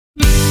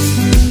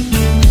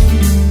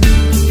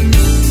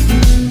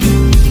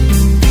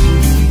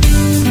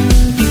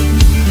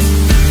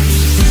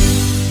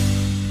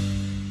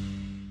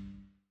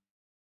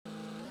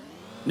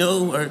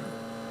No work,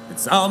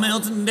 it's all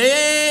melting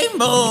down,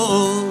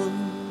 boy.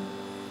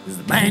 'Cause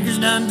the bankers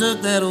done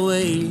took that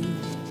away.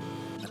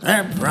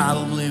 They're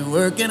probably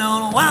working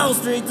on Wall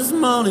Street this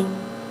morning,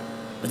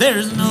 but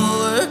there's no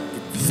work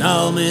at the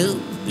sawmill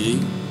today.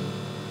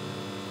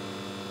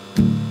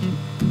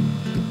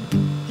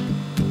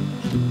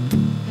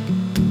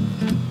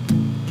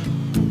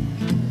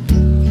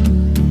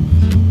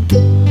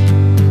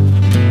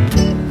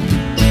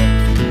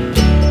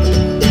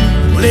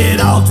 Well, it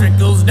all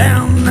trickles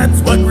down, that's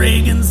what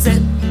Reagan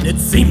said. It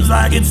seems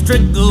like it's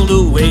trickled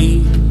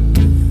away.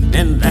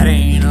 And that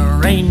ain't a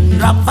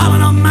raindrop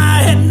falling on my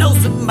head. No,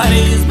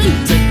 somebody's been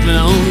trickling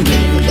on me.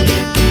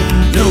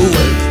 No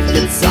work,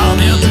 it's all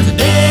melting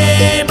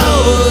today,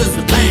 boys.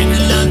 The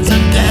bankers done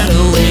took that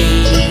away.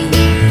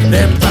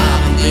 They're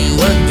probably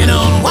working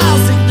on Wall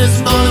Street this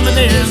morning, but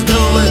there's no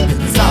work,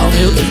 it's all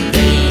melting today.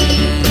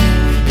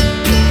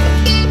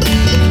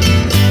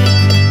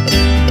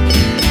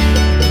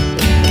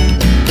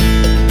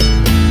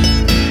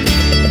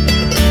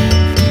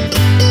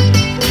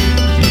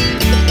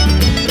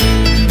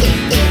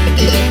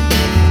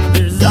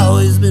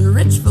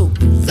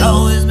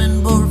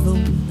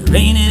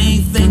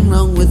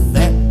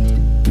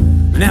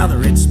 Now the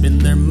rich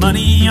spend their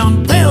money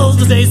on pills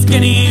to stay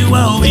skinny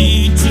while we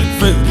eat cheap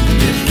food and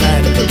get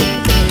fat.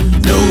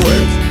 No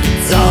work,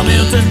 it's all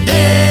melting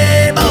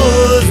today,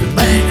 boys. The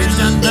bankers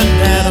done took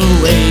that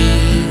away.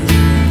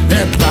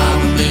 They're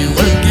probably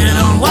working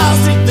on Wall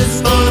Street this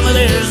morning, but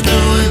there's no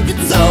work,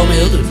 it's all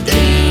melting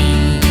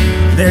today.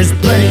 There's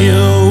plenty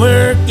of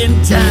work in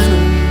China.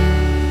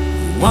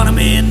 If you wanna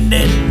be in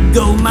debt,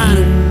 go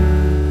mining.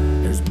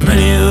 There's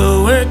plenty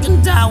of work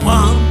in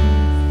Taiwan.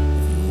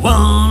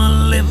 Wanna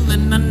live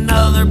in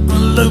another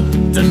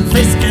polluting,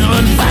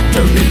 face-killing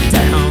factory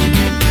town.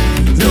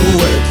 No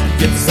work,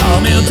 it's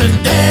all melting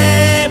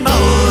today,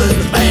 boys.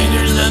 The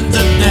bankers done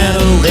took that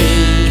away.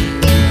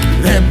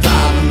 They're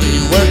probably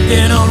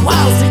working on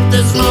Wall Street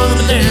this morning,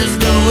 but there's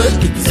no work,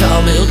 it's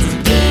all melting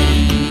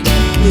today.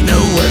 No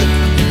work,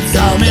 it's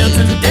all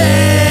melting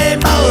today,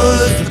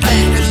 boys. The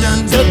bankers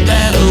done took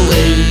that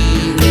away.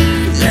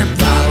 They're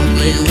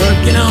probably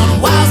working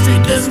on Wall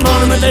Street this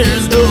morning, but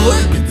there's no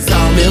work, it's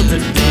all melting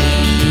today.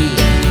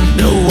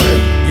 No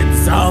work,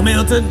 it's all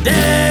melting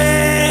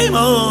today,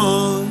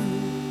 boy.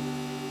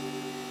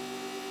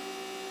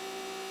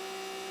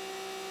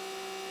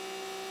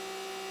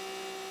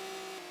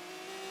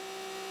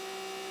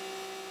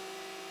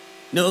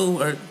 No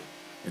work,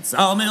 it's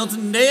all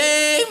melting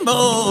today,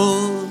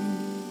 boy.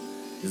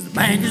 'Cause the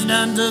bankers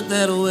done took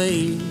that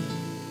away.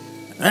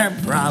 They're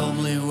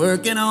probably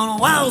working on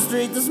Wall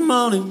Street this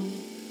morning,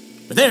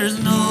 but there's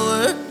no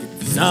work,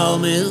 it's all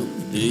melting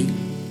today.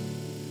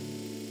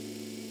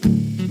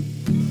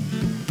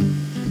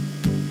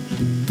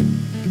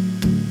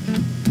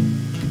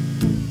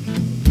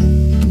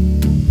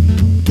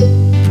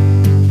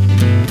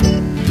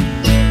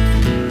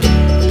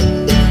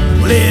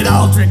 It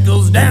all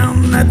trickles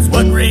down, that's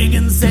what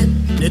Reagan said.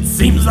 It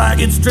seems like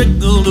it's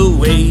trickled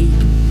away.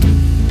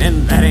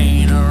 And that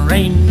ain't a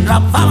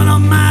raindrop falling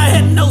on my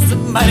head. No,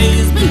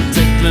 somebody's been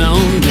trickling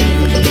on me.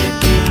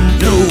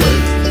 No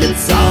work,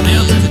 it's all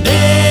melting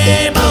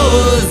today,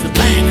 boys. The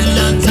bankers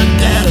done took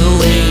that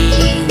away.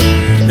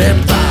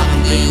 They're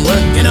probably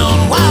working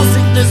on Wall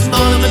Street this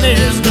morning, but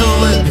there's no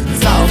work,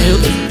 it's all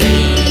melting today.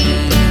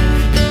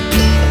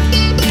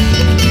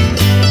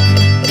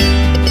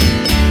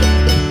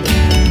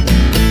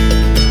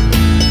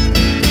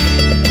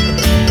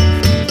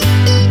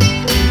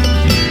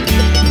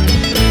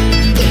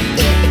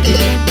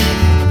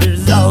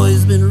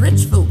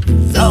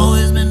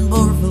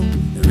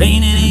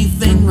 Ain't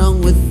anything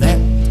wrong with that.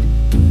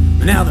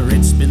 Now the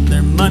rich spend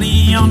their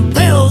money on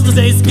pills to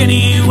stay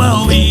skinny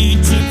while we eat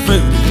cheap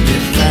food and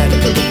get fat.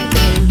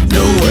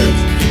 No work,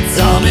 it's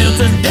all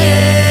melting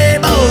today,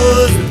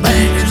 boys. The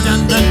bankers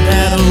done took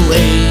that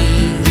away.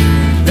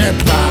 They're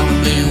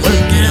probably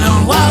working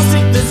on Wall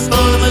Street this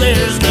morning, but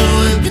there's no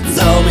work, it's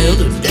all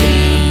melting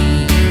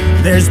today.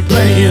 There's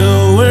plenty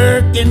of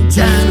work in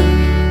China.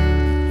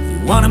 If you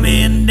wanna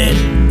be in debt,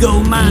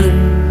 go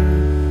mining.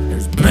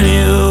 Plenty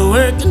of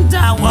work in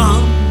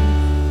Taiwan.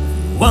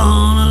 If you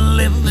wanna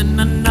live in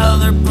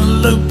another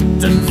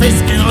polluting,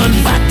 face-killing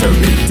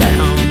factory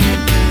town.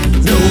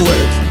 No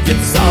work,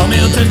 it's all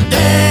melting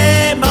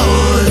today,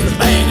 boys. The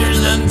bankers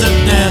done took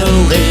that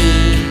away.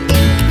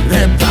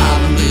 They're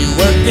probably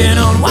working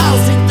on Wall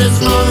Street this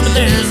morning, but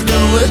there's no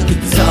work,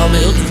 it's all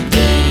melting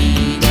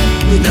today.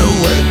 No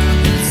work,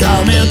 it's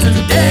all melting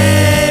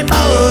today,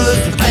 boys.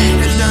 The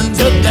bankers done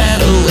took that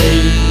away.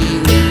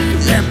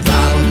 They're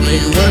probably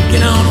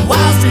working on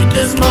Wall Street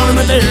this morning,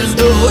 but there's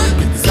no work,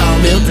 it's all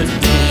melting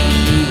today.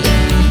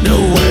 No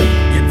work,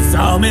 it's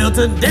all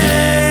melting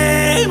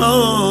today,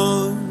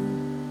 boy.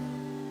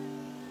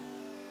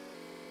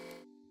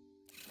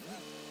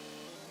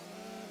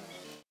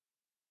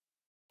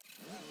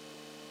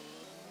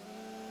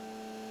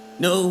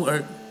 No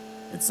work,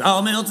 it's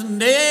all melting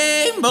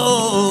today,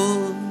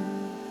 boy.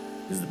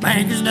 'Cause the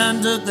bankers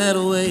done took that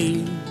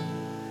away.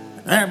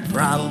 They're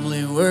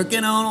probably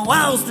working on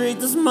Wall Street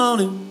this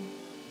morning,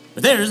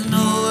 but there's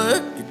no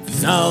work at the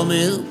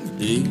sawmill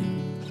today.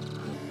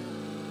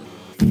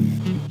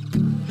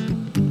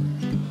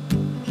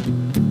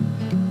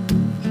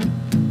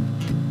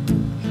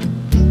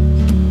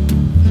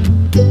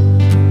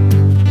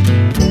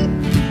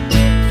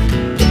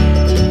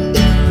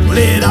 Well,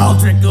 it all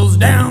trickles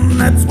down,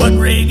 that's what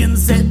Reagan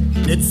said.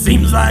 It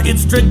seems like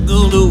it's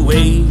trickled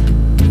away,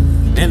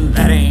 and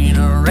that ain't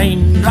a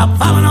raindrop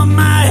falling on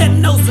my head.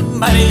 No,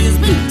 somebody's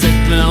been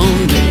trickling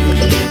on me.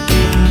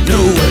 No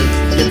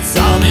work at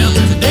sawmill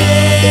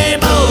today,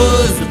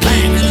 boys. The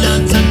bankers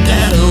done took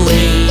that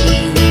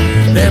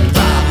away. They're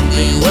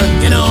probably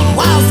working on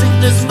Wall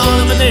Street this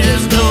morning, but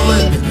there's no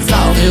work at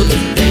sawmill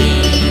today.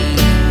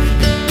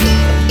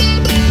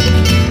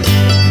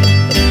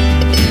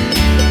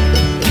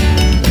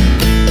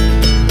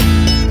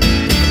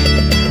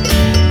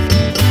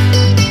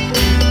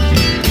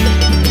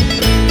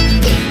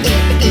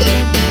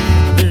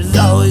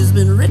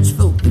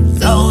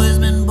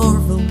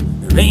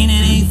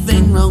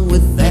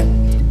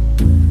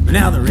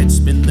 Now the rich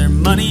spend their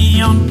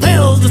money on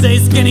pills to stay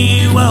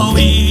skinny while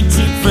we eat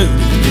cheap food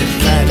and get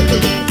fat.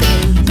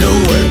 No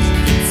work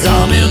at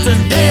sawmill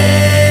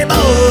today,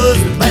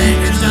 boys. The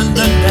bankers done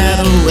took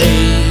that away.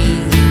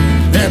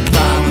 They're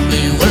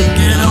probably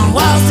working on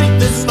Wall Street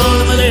this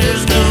morning, but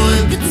there's no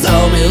work at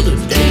sawmill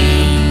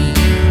today.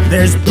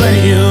 There's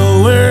plenty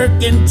of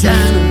work in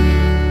China.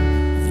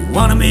 If you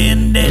want to be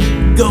in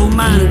debt, go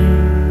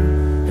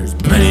mining. There's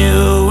plenty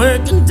of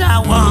work in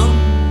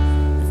Taiwan.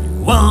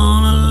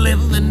 Wanna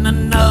live in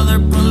another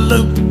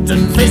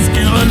polluting,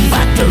 face-killing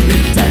factory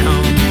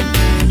town.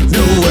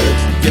 No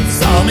work at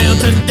sawmill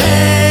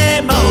today,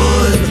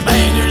 boys. The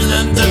bankers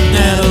done took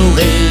that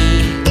away.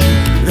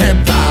 They're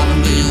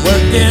probably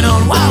working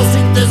on Wall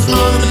Street this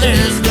morning, but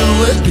there's no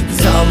work at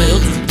sawmill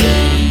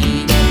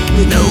today.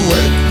 No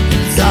work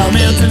at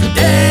sawmill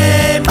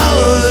today,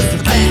 boys.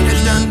 The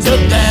bankers done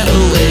took that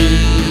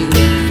away.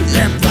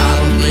 They're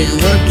probably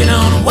working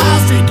on Wall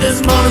Street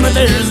this morning, but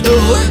there's no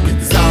work at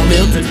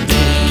sawmill today.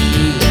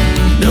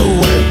 No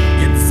work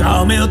at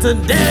sawmill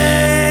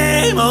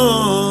today,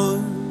 boy.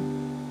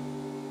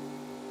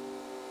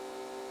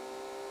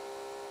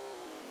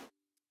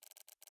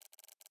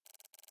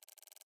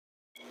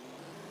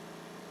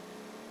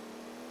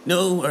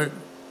 No work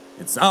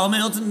at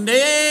sawmill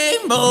today,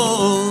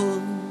 boy.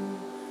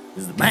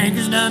 'Cause the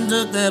bankers done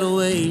took that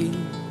away.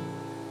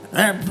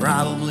 They're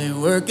probably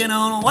working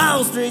on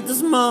Wall Street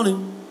this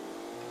morning,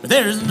 but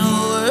there's no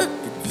work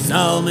at the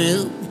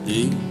sawmill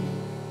today.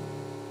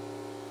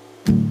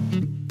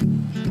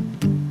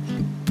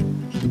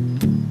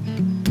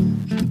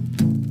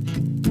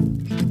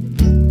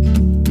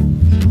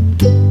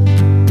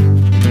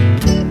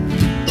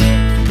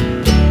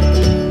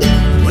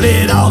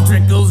 It all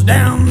trickles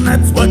down,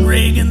 that's what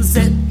Reagan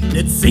said.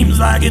 It seems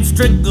like it's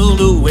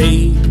trickled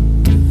away,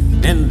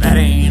 and that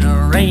ain't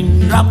a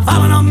raindrop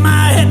falling on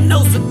my head.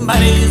 No,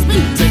 somebody's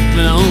been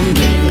trickling on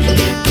me.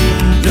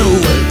 No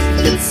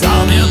work at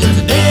sawmill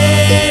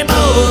today,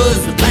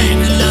 boys. The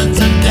bankers done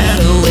took that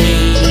away.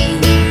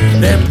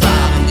 They're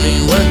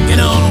probably working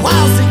on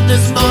Wall Street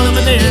this morning,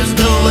 but there's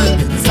no work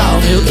at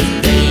sawmill today.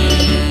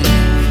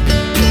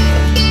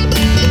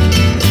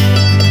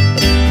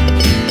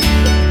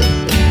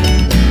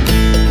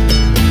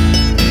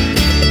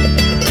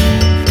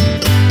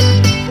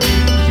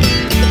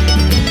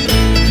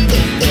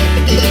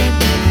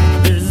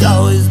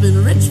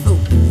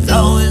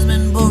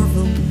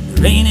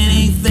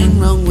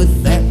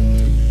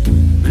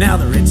 Now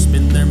the rich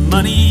spend their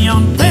money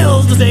on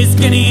pills to stay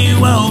skinny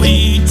while we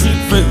eat cheap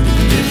food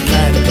and get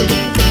fat.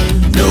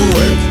 No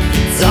work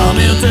at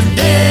sawmill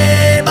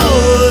today,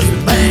 boys. The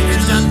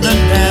bankers done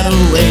took that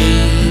away.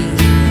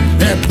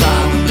 They're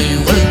probably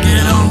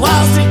working on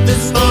Wall Street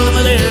this morning,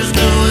 but there's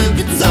no work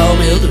at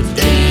sawmill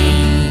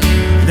today.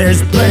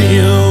 There's plenty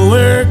of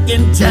work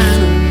in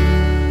China.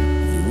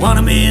 If you want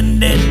to be in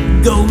debt,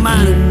 go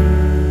mining.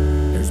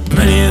 There's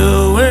plenty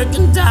of work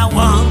in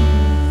Taiwan.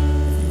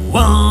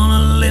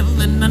 Wanna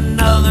live in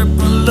another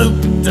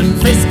polluting,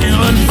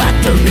 face-killing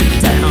factory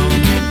town.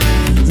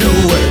 No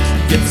work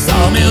at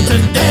sawmill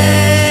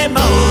today,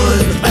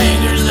 boys. The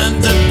bankers done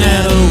took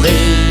that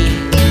away.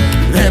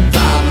 They're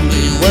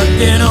probably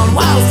working on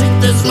Wall Street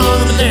this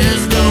morning, but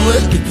there's no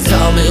work at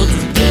sawmill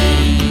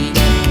today.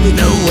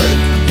 No work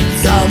at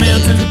sawmill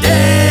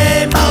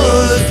today,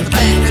 boys. The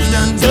bankers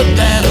done took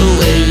that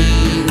away.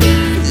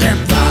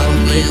 They're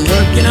probably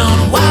working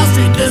on Wall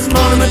Street this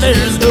morning, but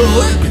there's no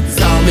work at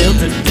sawmill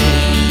today.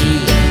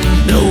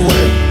 No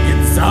work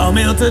at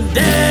sawmill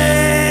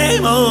today,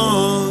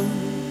 boy.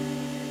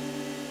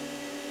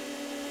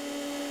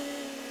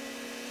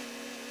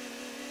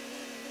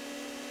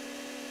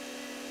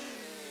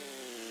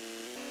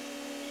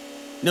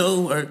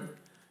 No work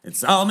at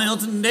sawmill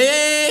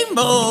today,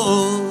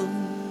 boy.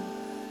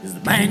 'Cause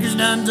the bankers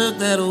done took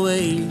that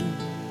away.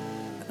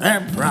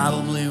 They're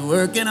probably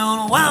working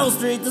on Wall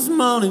Street this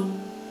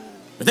morning,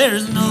 but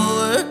there's no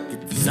work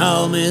at the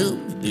sawmill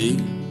today.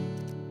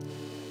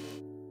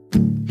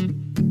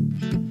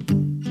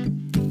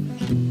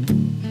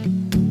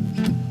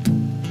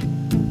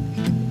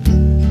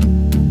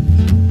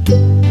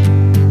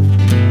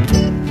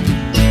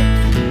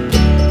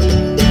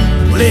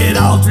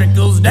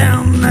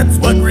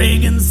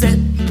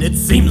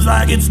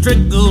 like it's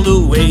trickled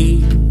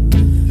away.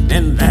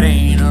 And that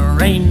ain't a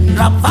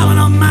raindrop falling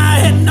on my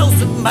head. No,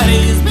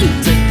 somebody's been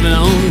trickling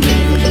on me.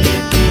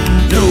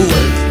 No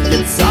work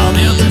gets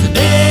sawmill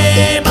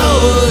today,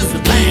 boys. The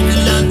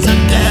bankers done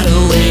took that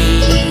away.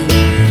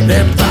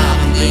 They're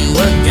probably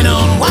working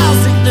on Wall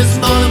Street this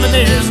morning, but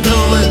there's no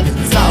work at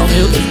the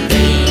sawmill today.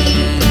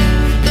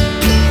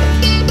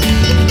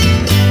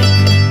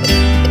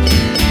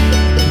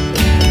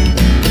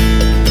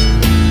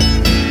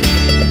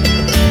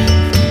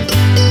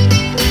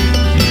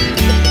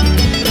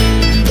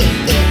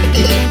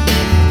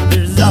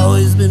 There's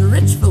always been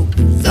rich folk,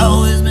 there's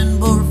always been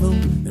poor folk.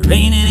 There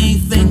ain't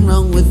anything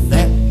wrong with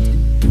that.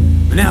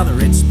 But now the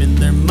rich spend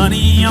their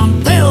money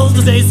on pills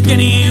to stay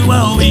skinny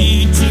while we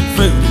eat cheap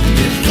food and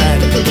get fat.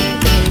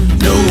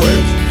 No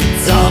work,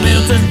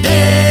 sawmill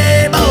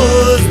today,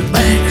 boys. The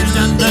bankers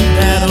done took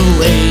that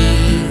away.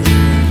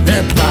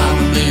 They're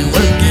probably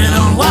working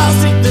on Wall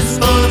Street this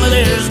morning, but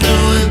there's no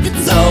work at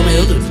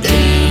sawmill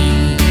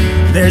today.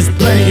 There's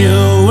plenty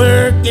of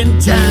work in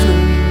China.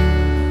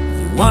 If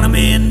you want 'em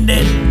in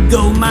debt,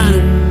 go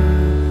mining.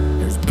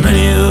 There's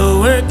plenty of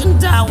work in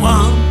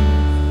Taiwan.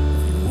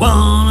 If you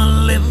wanna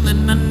live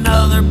in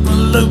another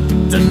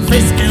pollutant,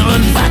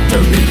 fish-killing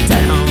factory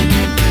town.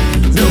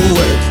 No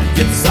work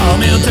at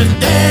sawmill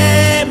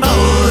today,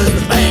 boys.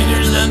 The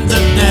bankers done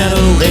took that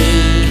away.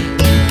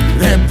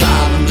 They're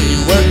probably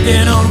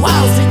working on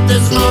Wall Street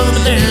this morning,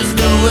 but there's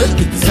no work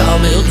at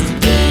sawmill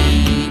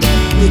today.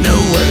 No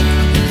work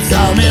at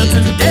sawmill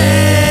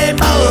today,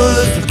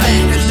 boys. The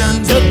bankers done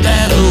took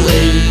that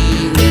away.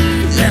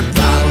 They're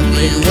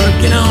probably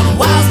working on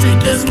Wall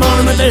Street this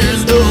morning, but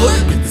there's no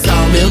work at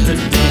sawmill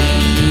today.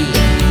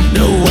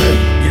 No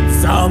work at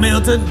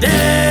sawmill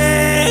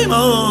today,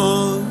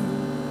 boys.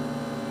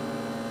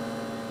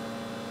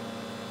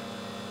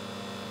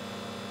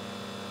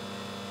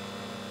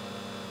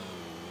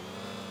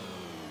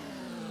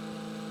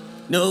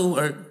 No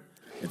work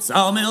at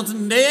sawmill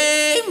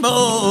today,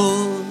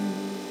 boys.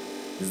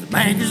 'Cause the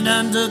bankers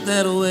done took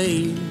that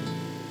away.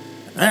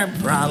 They're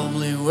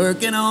probably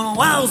working on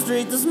Wall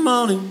Street this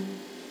morning,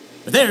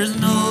 but there's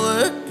no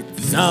work at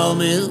the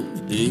sawmill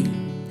today.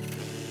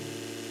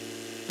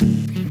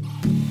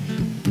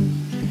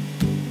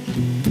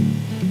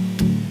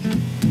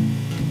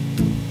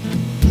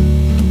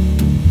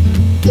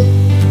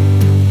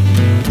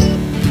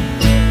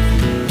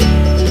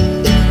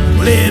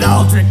 Well, it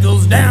all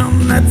trickles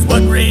down, that's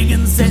what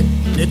Reagan said.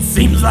 It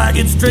seems like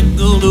it's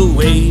trickled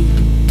away.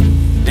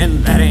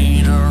 And that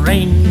ain't a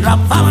raindrop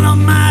falling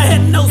on my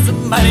head. No,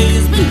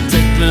 somebody's been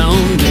trickling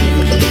on me.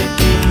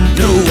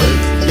 No work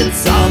at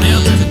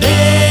sawmill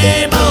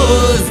today,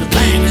 boys. The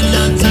bankers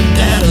done took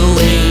that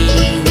away.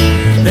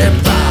 They're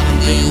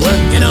probably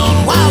working on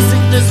Wall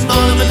Street this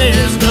morning, but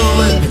there's no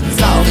work at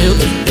sawmill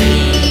today.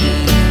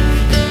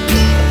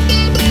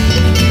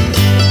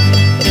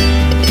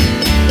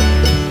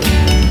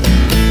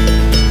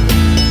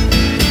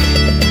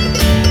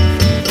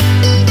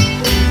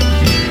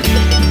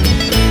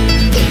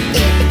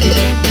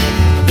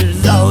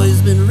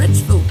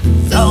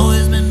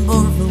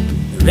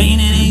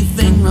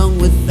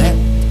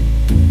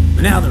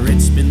 Now the rich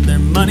spend their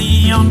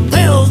money on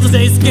pills to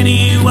stay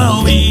skinny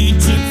while we eat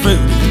cheap food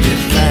and get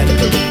fat.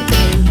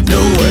 No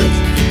work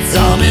at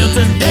sawmill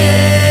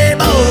today,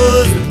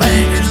 boys. The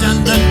bankers done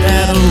took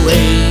that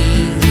away.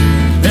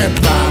 They're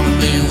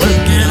probably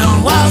working on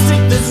Wall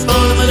Street this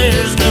morning, but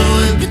there's no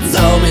work at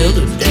sawmill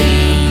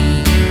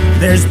today.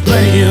 There's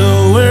plenty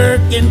of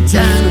work in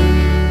China.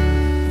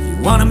 If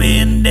you want 'em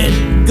in debt,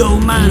 go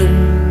mining.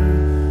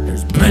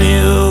 There's plenty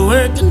of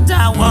work in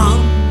Taiwan.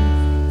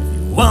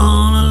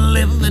 Wanna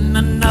live in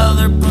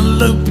another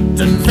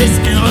pollutant,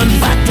 fish-killing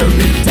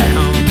factory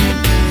town.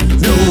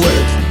 No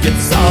work at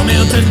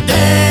sawmill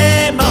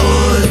today,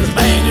 boys. The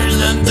bankers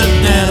done took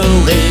that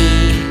away.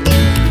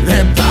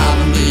 They're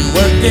probably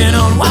working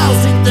on Wall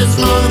Street this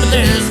morning, but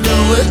there's no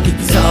work at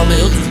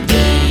sawmill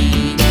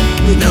today.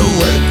 No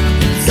work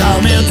at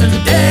sawmill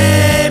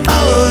today,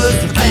 boys.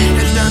 The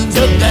bankers done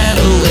took that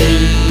away.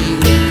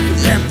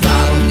 They're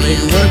probably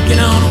working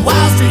on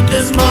Wall Street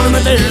this morning,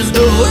 but there's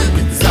no work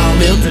at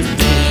sawmill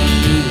today.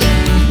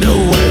 No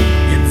work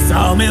at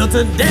sawmill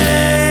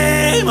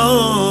today,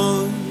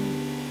 boy.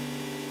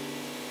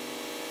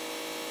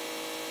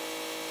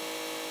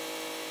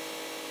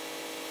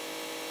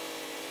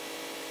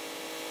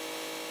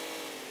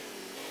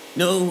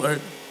 No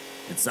work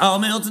at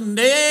sawmill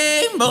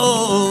today,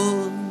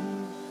 boy.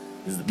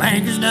 'Cause the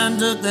bankers done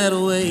took that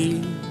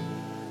away.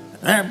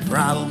 They're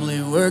probably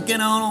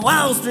working on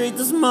Wall Street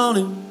this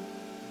morning,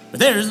 but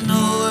there's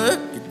no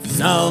work at the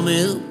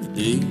sawmill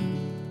today.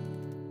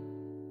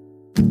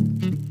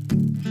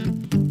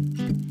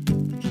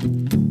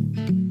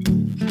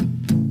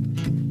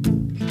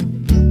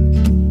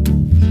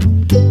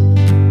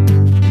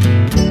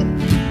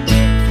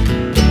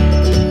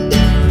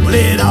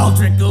 It all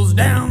trickles